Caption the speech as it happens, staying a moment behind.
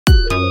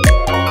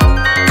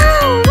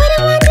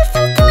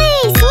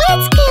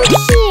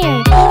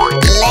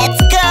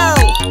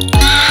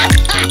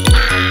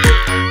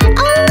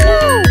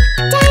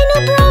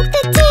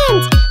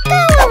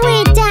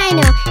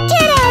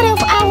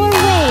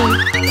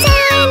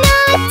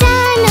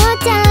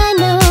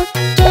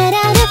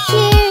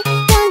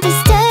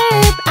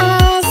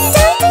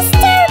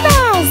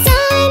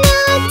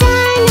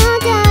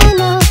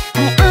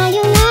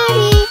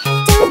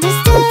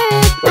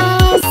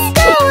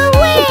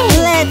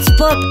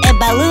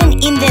balloon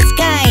in the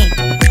sky.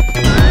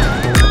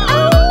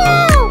 Oh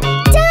no!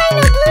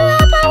 Dino blew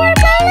up our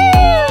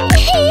balloon!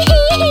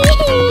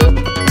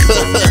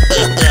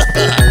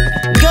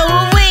 Go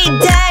away,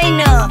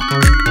 Dino!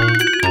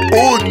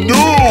 Oh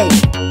no!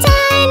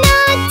 Dino,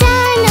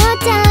 Dino,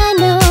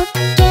 Dino,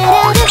 get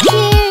out of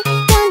here!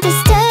 Don't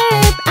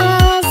disturb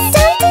us!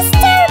 Don't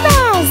disturb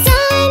us!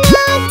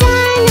 Dino,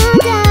 Dino,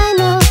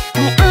 Dino,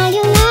 why are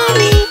you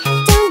naughty?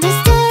 Don't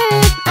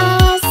disturb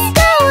us!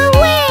 Go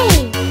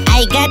away!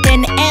 I got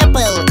an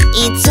apple.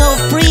 It's so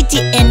pretty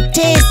and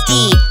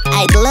tasty.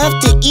 I'd love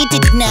to eat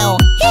it now.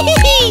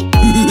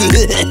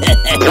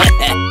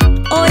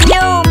 Oh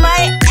no,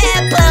 my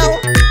apple!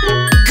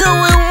 Go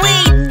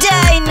away,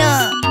 Dino!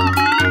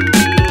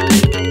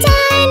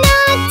 Dino,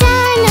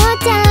 Dino,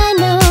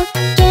 Dino,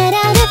 get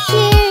out of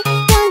here!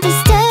 Don't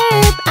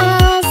disturb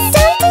us!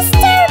 Don't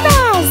disturb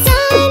us!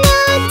 Dino,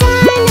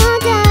 Dino,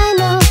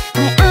 Dino,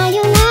 why are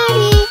you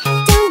naughty?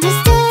 Don't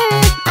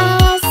disturb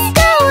us!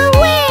 Go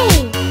away!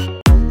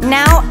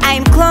 Now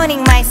I'm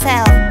cloning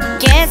myself.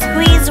 Guess who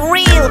is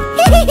real?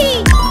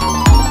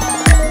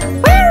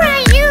 Where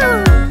are you?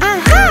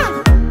 Aha!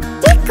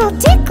 Tickle,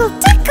 tickle,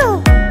 tickle!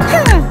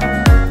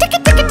 Tick,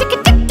 tick, tick, tick, tick,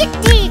 tick,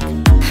 tick!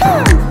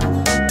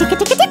 Tick, tick,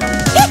 tick, tick!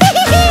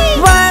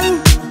 1,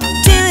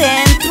 2,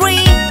 and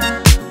 3.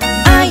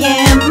 I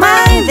am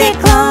mine. The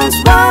clones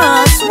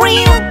was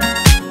real.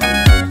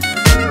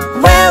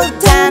 Well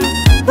done,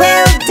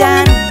 well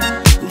done.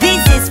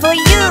 This is for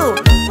you.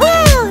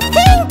 Wow,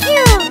 thank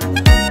you!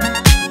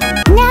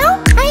 Now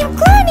I'm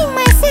cloning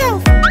myself.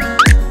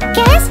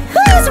 Guess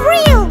who is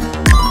real?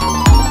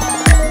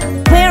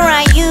 Where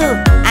are you?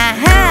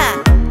 Aha!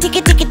 Tick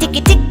tick tick tick tick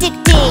tick tick.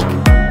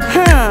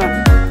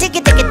 Tick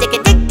tick tick tick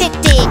tick tick.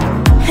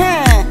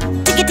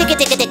 Tick tick tick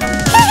tick tick.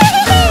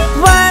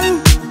 1,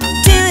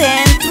 2,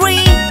 and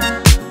 3.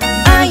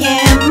 I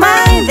am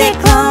mine. The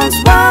clones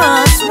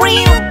was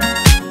real.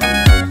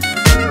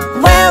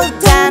 Well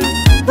done,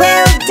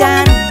 well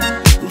done.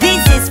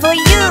 This is for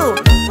you.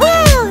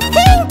 Wow,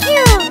 thank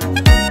you!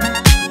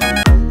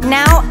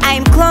 Now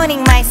I'm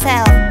cloning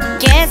myself.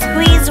 Guess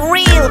who is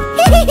real?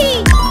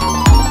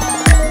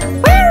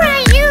 Where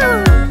are you?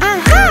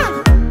 Aha!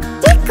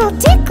 Tickle,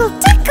 tickle,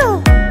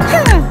 tickle!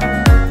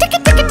 Tick,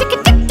 tick, tick, tick, tick,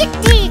 tick,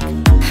 tick!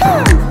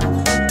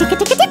 Tick, tick,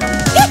 tick, tick!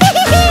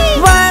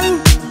 1,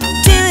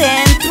 2,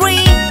 and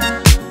 3.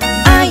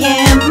 I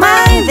am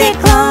mine. The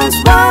clones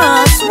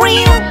was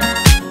real.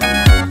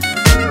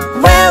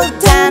 Well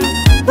done,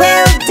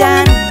 well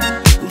done.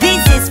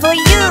 This is for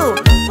you.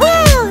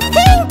 Wow,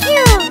 thank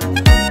you!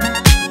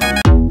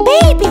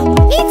 Baby,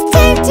 it's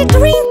time to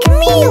drink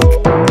milk!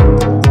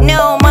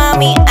 No,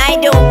 mommy, I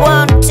don't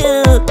want to.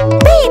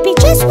 Baby,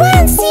 just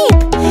one sip!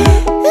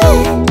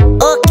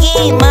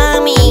 Okay,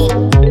 mommy.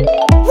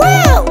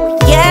 Wow!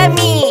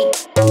 Yummy.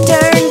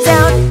 Turns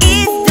out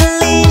it's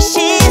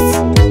delicious.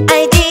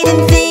 I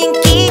didn't think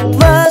it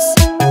was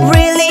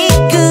really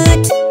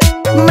good.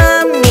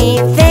 Mommy,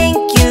 thank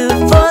you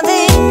for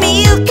the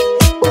milk.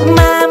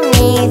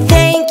 Mommy,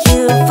 thank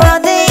you for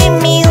the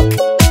milk.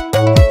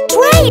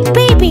 Try it,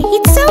 baby,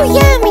 it's so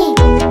yummy!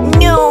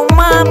 No,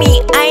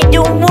 mommy, I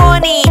don't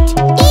want it.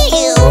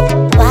 Ew.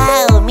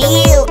 Wow,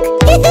 milk.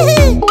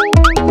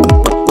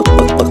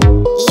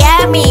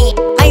 Yummy.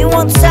 I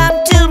want some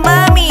too,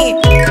 mommy.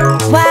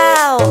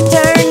 Wow,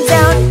 turns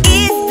out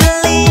it's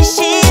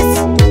delicious.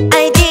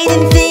 I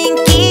didn't think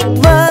it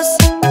was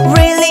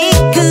really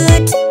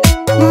good.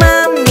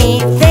 Mommy,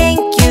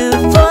 thank you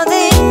for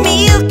the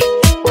milk.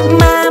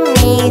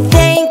 Mommy,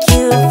 thank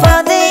you for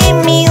the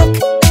milk.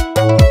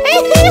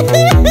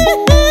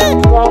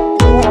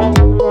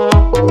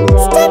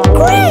 Stop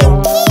crying,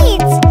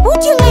 kids!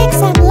 Would you like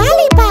some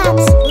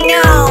lollipops?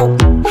 No,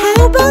 How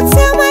about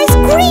some ice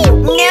cream?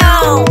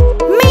 no.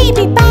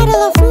 Maybe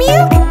bottle of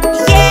milk?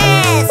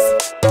 Yes!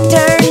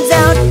 Turns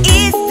out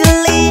it's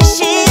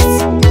delicious.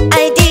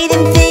 I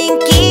didn't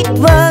think it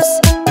was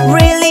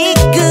really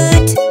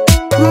good.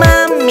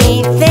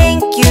 Mommy,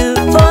 thank you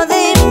for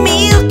the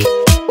milk.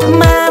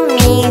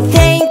 Mommy,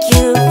 thank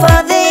you for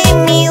the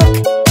milk.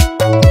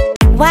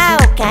 Wow,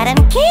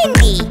 cotton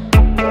candy.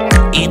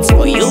 It's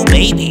for you,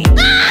 baby.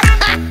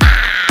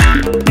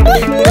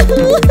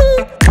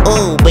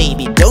 Oh,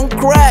 baby, don't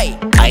cry.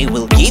 I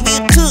will give you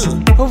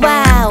 2.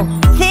 Wow,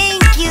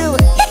 thank you.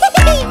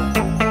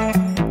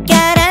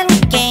 Cotton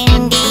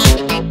candy.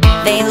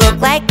 They look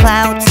like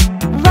clouds.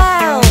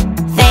 Wow,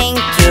 thank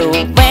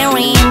you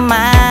very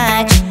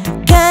much.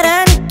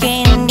 Cotton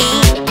candy,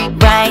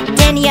 bright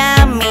and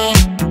yummy.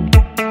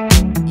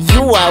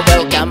 You are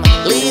welcome,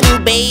 little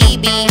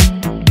baby.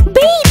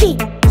 Baby,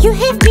 you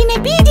have been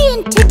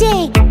obedient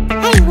today.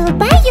 I will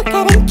buy you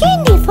cotton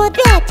candy for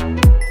that.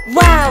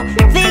 Wow,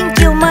 thank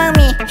you,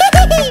 mommy.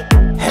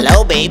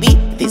 Hello, baby.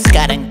 This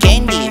cotton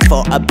candy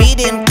for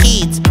obedient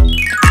kids.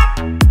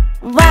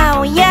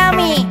 Wow,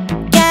 yummy.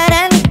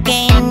 Cotton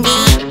candy.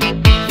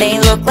 They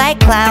look like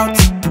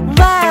clouds.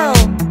 Wow,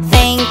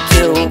 thank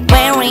you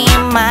very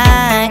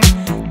much.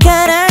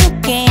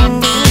 Cotton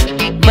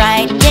candy,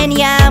 bright and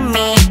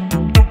yummy.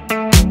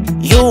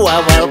 You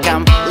are welcome.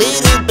 welcome,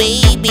 little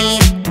baby.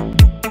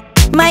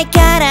 My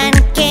cotton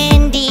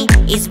candy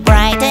is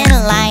bright and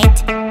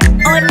light.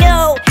 Oh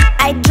no,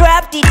 I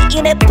dropped it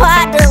in a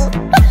puddle.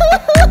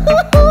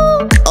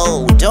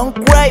 Oh, don't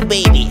cry,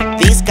 baby.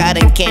 This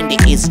cotton candy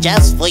is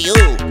just for you.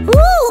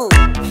 Ooh,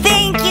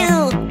 thank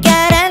you,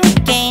 cotton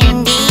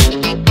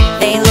candy.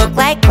 They look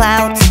like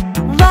clouds.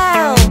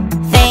 Wow,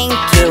 thank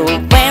you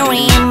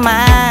very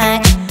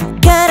much.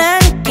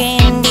 Cotton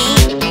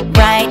candy,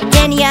 bright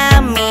and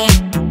yummy.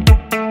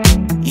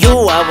 You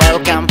are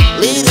welcome,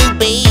 little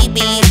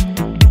baby.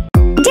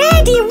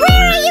 Daddy,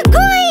 where are you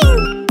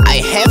going?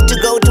 I have to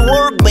go to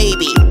work,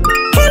 baby.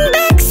 Come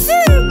back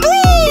soon,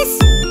 please.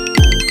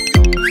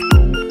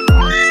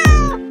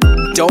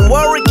 Don't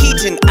worry,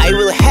 kitten, I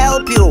will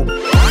help you.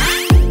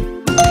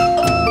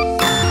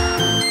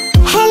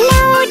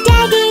 Hello,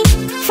 Daddy.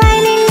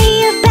 Finally,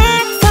 you're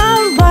back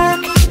from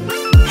work.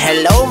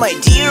 Hello, my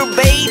dear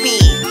baby.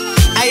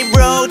 I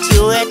brought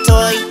you a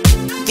toy.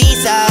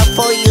 These are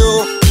for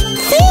you.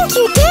 Thank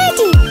you,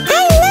 Daddy. I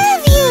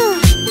love you.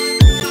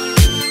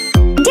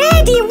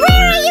 Daddy,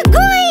 where are you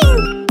going?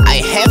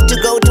 I have to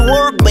go to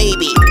work,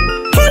 baby.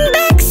 Come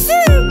back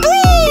soon,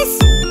 please.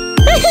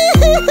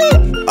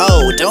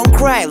 Oh, don't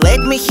cry.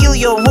 Let me heal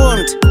your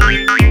wound.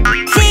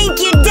 Thank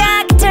you,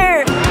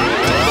 doctor.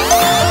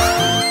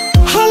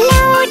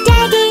 Hello,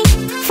 Daddy.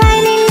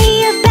 Finally,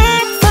 you're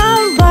back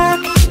from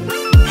work.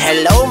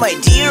 Hello, my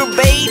dear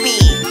baby.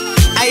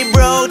 I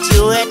brought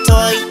you a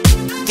toy.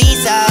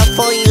 These are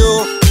for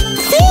you.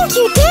 Thank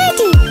you,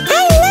 Daddy.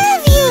 I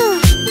love you.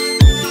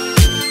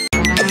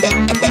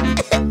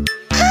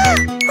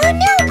 Oh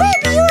no,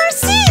 baby, you are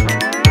sick.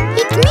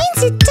 It means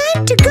it's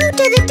time to go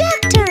to the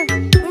doctor.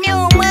 No,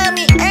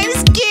 mommy, I'm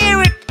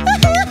scared.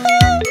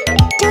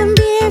 Don't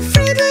be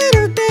afraid,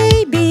 little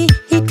baby.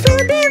 It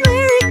will be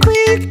very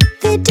quick.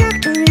 The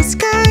doctor is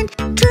kind.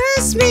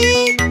 Trust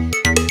me.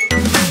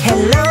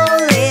 Hello,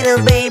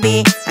 little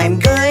baby. I'm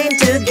going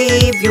to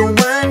give you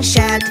one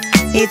shot.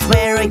 It's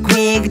very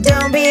quick,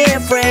 don't be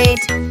afraid.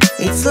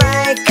 It's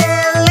like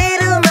a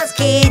little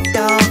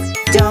mosquito.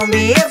 Don't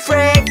be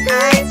afraid,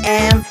 I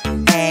am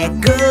a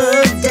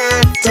good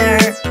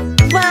doctor.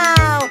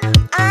 Wow,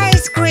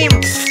 ice cream.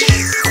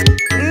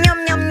 Yum,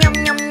 yum, yum,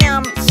 yum,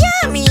 yum.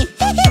 Yummy.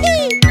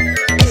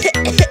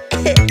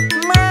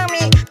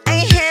 Mommy,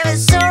 I have a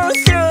sore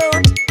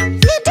throat.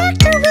 The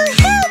doctor will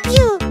help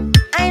you.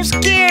 I'm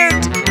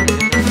scared.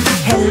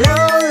 Hello,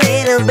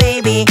 little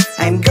baby.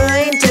 I'm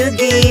going to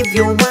give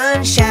you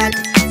one shot.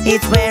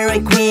 It's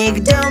very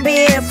quick, don't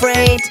be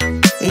afraid.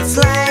 It's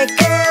like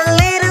a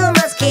little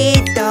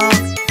mosquito.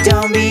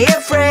 Don't be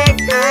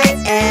afraid, I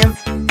am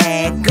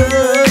a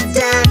good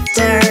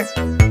doctor.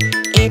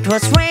 It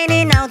was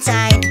raining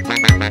outside,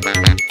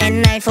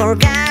 and I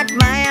forgot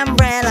my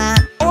umbrella.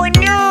 Oh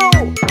no!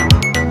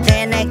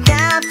 Then I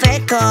got a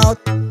cold.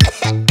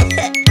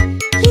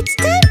 It's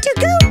time to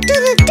go to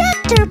the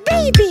doctor,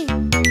 baby.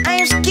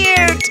 I'm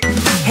scared.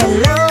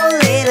 Hello,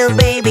 little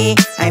baby.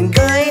 I'm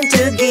going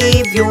to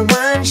give you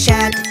one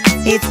shot.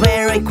 It's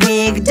very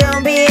quick,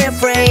 don't be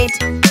afraid.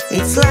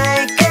 It's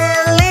like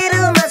a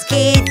little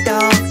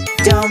mosquito.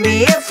 Don't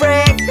be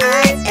afraid,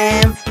 I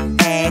am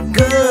a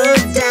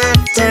good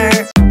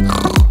doctor.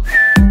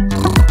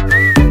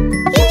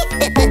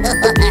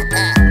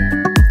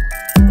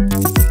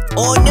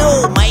 Oh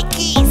no, my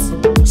keys.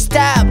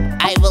 Stop,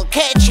 I will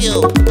catch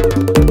you.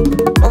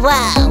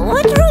 Wow,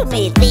 what room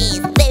is this?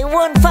 They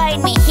won't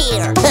find me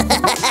here.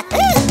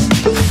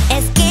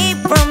 Escape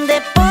from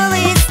the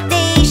police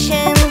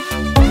station.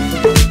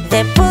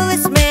 The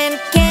policeman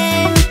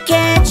can't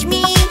catch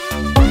me.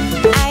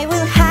 I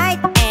will hide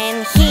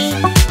and he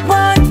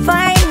won't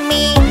find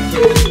me.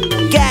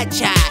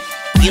 Gotcha!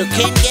 You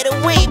can't get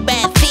away,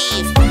 bad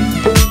thief.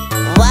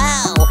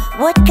 Wow,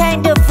 what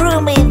kind of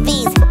room is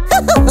this?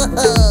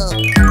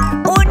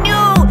 Oh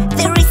no,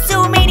 there is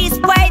so many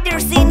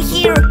spiders in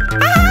here.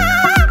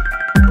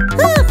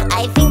 Oof,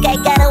 I think I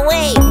got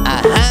away.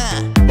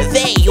 Aha,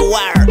 there you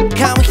are.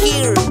 Come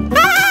here.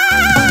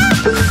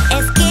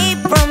 Escape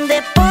from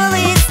the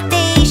police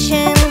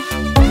station.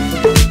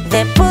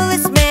 The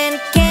policeman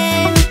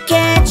can't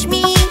catch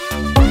me.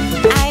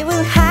 I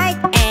will hide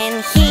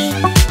and he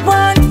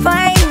won't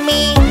find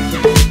me.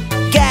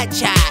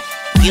 Gotcha!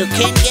 You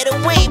can't get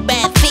away,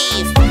 bad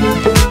thief.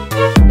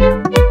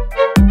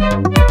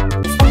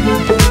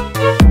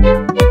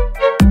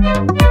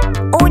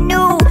 Oh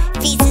no,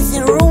 this is a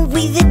room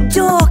with a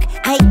dog.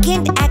 I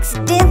can't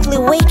accidentally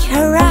wake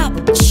her up.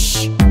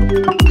 Shh.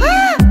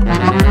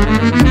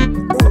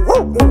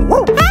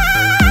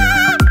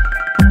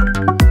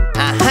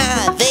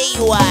 Aha, there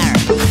you are.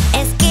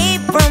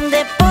 Escape from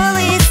the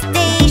police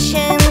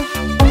station.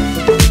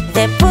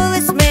 The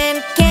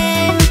policeman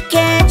can't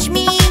catch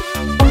me.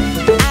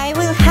 I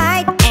will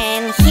hide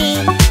and he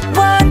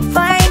won't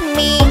find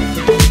me.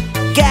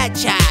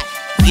 Gotcha!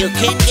 You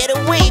can't get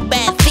away,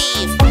 bad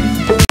thief.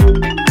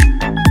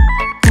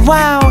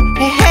 Wow,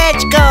 a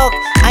hedgehog!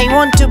 I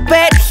want to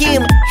pet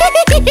him.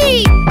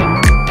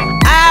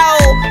 Ow!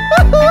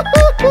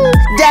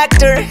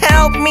 Doctor,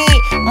 help me!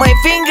 My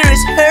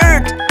fingers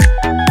hurt.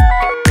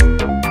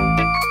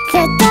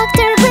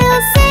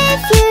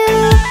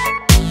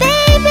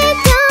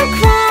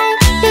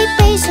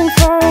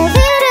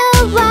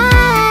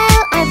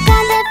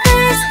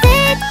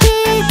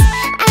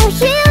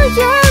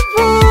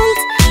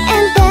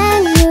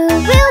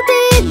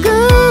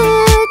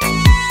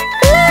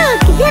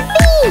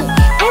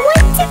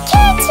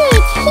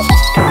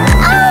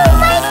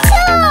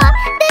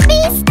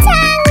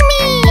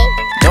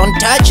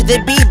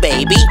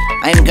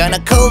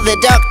 the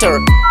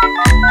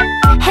doctor.